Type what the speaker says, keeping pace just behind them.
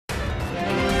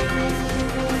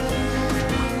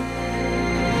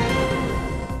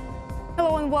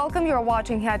Welcome, you're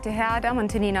watching Head to Head. I'm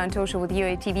Antonina Antosha with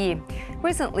UATV.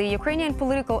 Recently, Ukrainian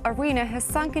political arena has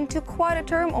sunk into quite a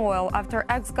turmoil after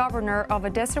ex-governor of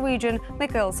Odessa region,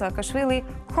 Mikheil Saakashvili,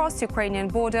 crossed Ukrainian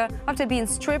border after being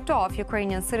stripped of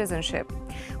Ukrainian citizenship.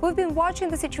 We've been watching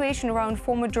the situation around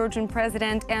former Georgian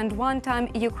president and one-time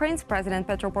Ukraine's president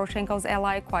Petro Poroshenko's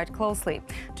ally quite closely.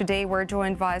 Today, we're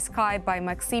joined via Skype by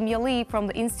Maksym Yali from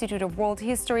the Institute of World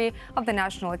History of the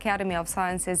National Academy of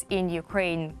Sciences in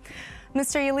Ukraine.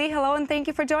 Mr. Yali, hello, and thank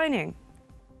you for joining.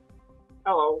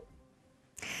 Hello.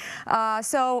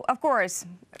 So, of course,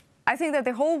 I think that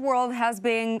the whole world has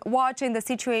been watching the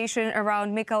situation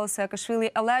around Mikheil Saakashvili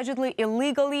allegedly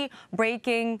illegally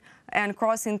breaking and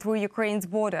crossing through Ukraine's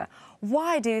border.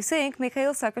 Why do you think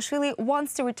Mikheil Saakashvili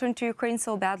wants to return to Ukraine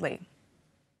so badly?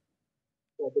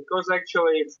 Well, because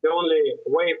actually it's the only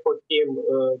way for him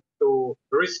to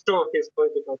restore his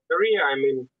political career. I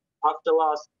mean, after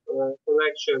last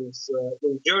elections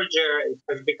in Georgia, it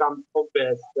has become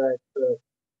obvious that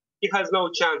he has no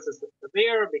chances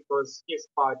there because his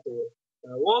party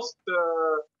lost.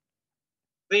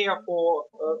 Therefore,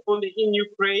 only in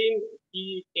Ukraine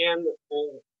he can,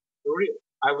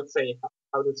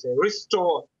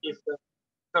 restore his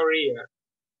career.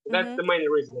 That's the main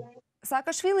reason.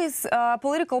 Saakashvili's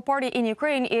political party in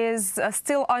Ukraine is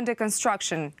still under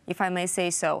construction, if I may say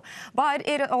so. But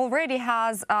it already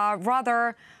has a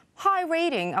rather high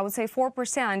rating, I would say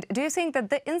 4%. Do you think that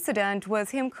the incident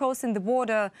with him crossing the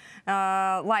border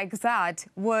like that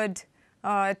would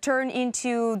turn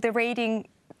into the rating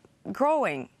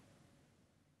growing?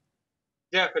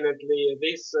 Definitely,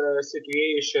 this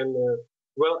situation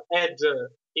will add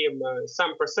him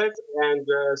some percent and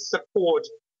support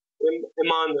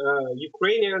among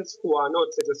Ukrainians who are not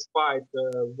satisfied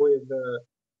with the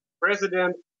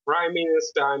president, prime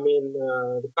minister,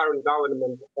 the current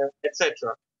government,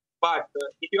 etc. But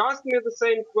if you ask me the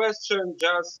same question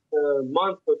just a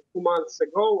month or 2 months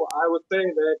ago, I would say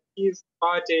that his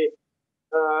party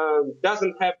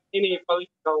doesn't have any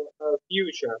political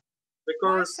future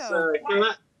because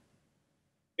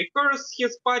because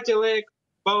his party lacks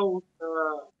both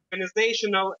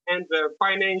organizational and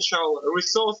financial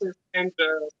resources and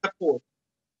support.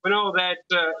 We know that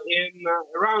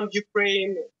around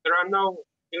Ukraine there are no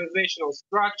organizational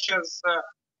structures,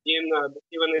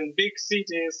 even in big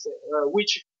cities,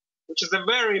 which is a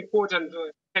very important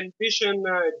condition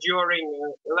during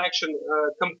election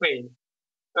campaign.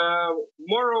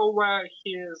 Moreover,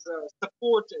 his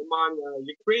support among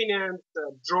Ukrainians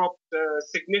dropped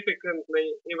significantly,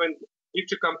 even if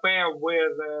you compare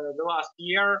with the last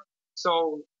year. So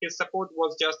his support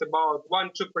was just about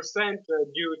 1–2%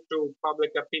 due to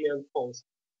public opinion polls.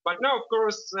 But now, of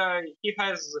course, he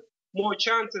has more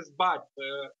chances, but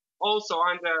also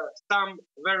under some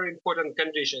very important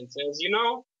conditions. As you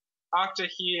know, after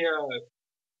he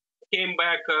came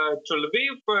back to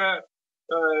Lviv,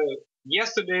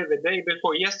 yesterday, the day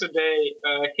before yesterday,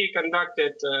 he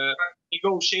conducted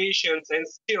negotiations and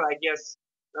still, I guess,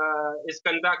 is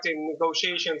conducting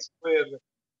negotiations with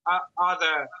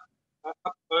other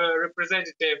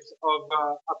representatives of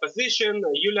opposition,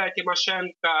 Yulia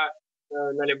Tymoshenko,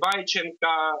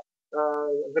 Nalyvaichenko,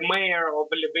 the mayor of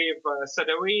Lviv,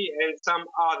 Sadovyi, and some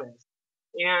others.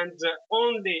 And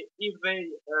only if they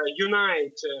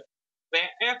unite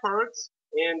their efforts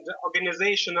and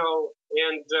organizational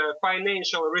and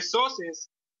financial resources,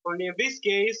 only in this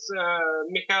case,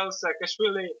 Mikheil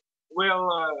Saakashvili will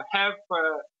have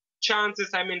chances,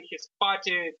 his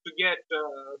party to get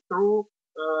through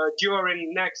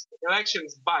during next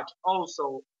elections, but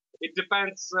also it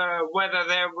depends whether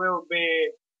there will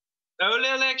be early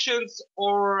elections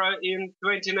or in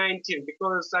 2019,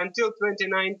 because until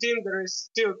 2019 there is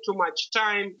still too much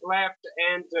time left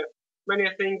and many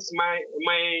things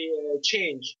may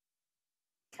change.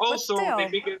 Also, the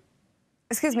biggest...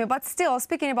 Excuse me, but still,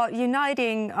 speaking about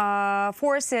uniting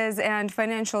forces and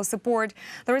financial support,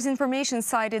 there is information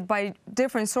cited by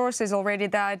different sources already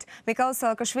that Mikheil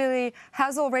Saakashvili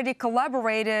has already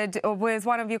collaborated with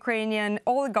one of Ukrainian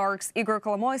oligarchs, Igor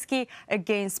Kolomoisky,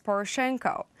 against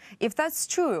Poroshenko. If that's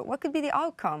true, what could be the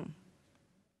outcome?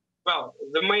 Well,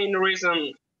 the main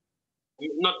reason,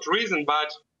 not reason, but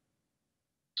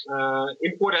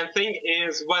important thing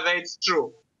is whether it's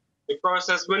true. Because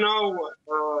as we know,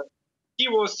 he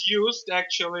was used,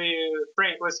 actually,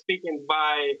 frankly speaking,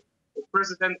 by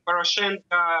President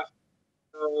Poroshenko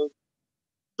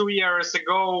 2 years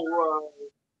ago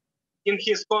in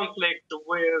his conflict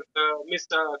with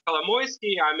Mr.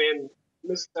 Kolomoisky.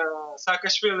 Mr.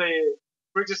 Saakashvili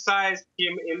criticized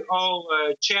him in all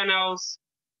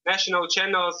national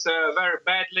channels, very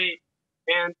badly,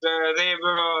 and they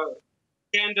were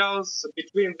scandals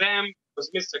between them, because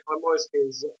Mr. Kolomoisky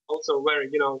is also very,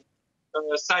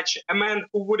 such a man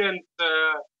who wouldn't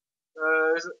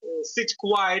sit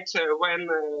quiet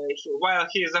while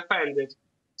he is offended.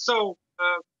 So,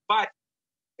 but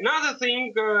another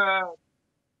thing,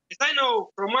 as I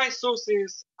know from my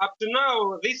sources, up to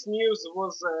now, this news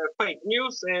was fake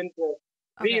news, and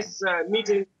this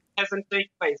meeting hasn't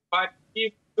taken place. But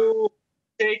if you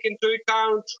take into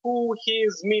account who he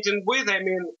is meeting with, I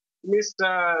mean,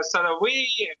 Mr. Sadovy,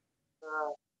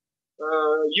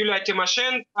 Yulia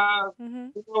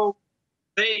Tymoshenko,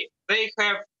 they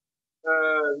have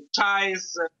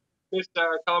ties, Mr.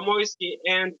 Kolomoisky,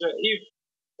 and if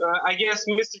I guess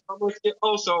Mr. Kolomoisky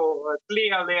also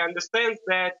clearly understands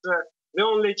that the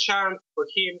only chance for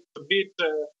him to beat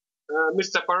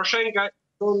Mr. Poroshenko is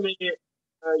only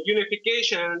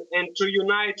unification and to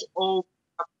unite all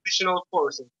oppositional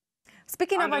forces.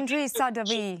 Speaking of Andrei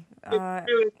Sadovy,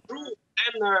 really true,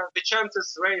 then the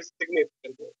chances raise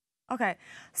significantly. Okay.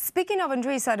 Speaking of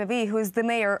Andrei Sadovy, who is the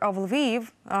mayor of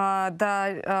Lviv,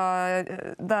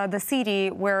 the city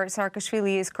where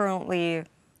Saakashvili is currently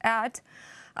at,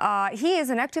 he is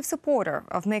an active supporter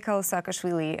of Mikheil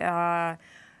Saakashvili.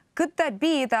 Could that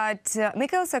be that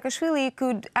Mikheil Saakashvili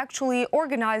could actually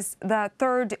organize the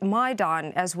third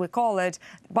Maidan, as we call it,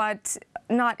 but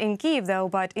not in Kyiv, though,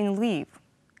 but in Lviv?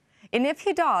 And if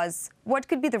he does, what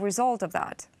could be the result of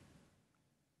that?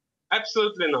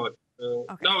 Absolutely not.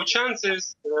 No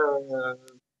chances.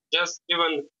 Just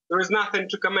even there is nothing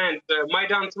to comment.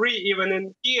 Maidan 3, even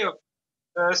in Kiev,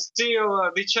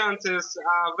 still the chances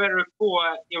are very poor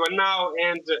even now.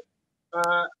 And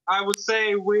I would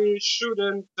say we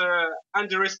shouldn't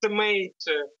underestimate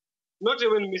not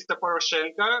even Mr.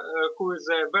 Poroshenko, who is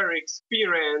a very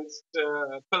experienced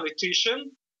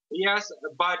politician, yes,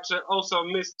 but also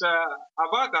Mr.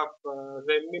 Avakov,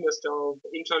 the Minister of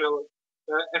Internal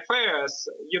Affairs,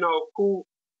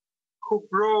 who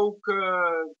broke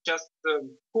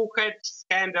who had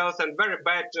scandals and very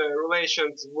bad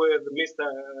relations with Mr.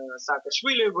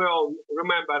 Saakashvili. We all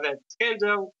remember that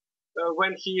scandal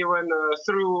when he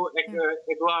threw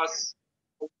a glass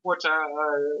of water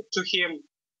to him,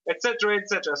 etc.,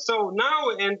 etc. So now,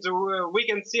 and we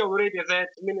can see already that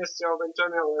Ministry of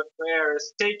Internal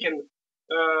Affairs taken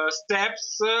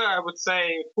steps, I would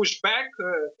say, push back.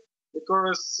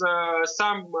 Because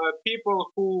some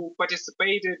people who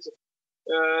participated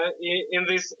in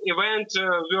this event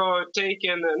were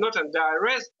taken not under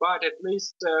arrest, but at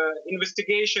least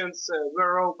investigations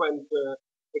were opened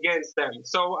against them.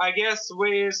 So I guess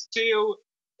there is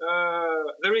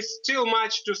still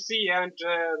much to see, and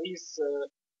this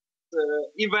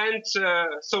event,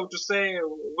 so to say,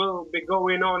 will be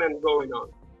going on and going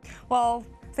on. Well,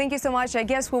 thank you so much. I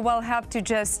guess we will have to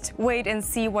just wait and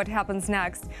see what happens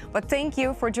next. But thank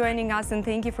you for joining us, and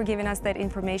thank you for giving us that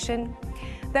information.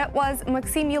 That was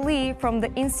Maksym Yali from the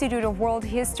Institute of World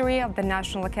History of the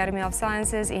National Academy of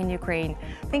Sciences in Ukraine.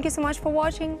 Thank you so much for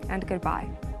watching, and goodbye.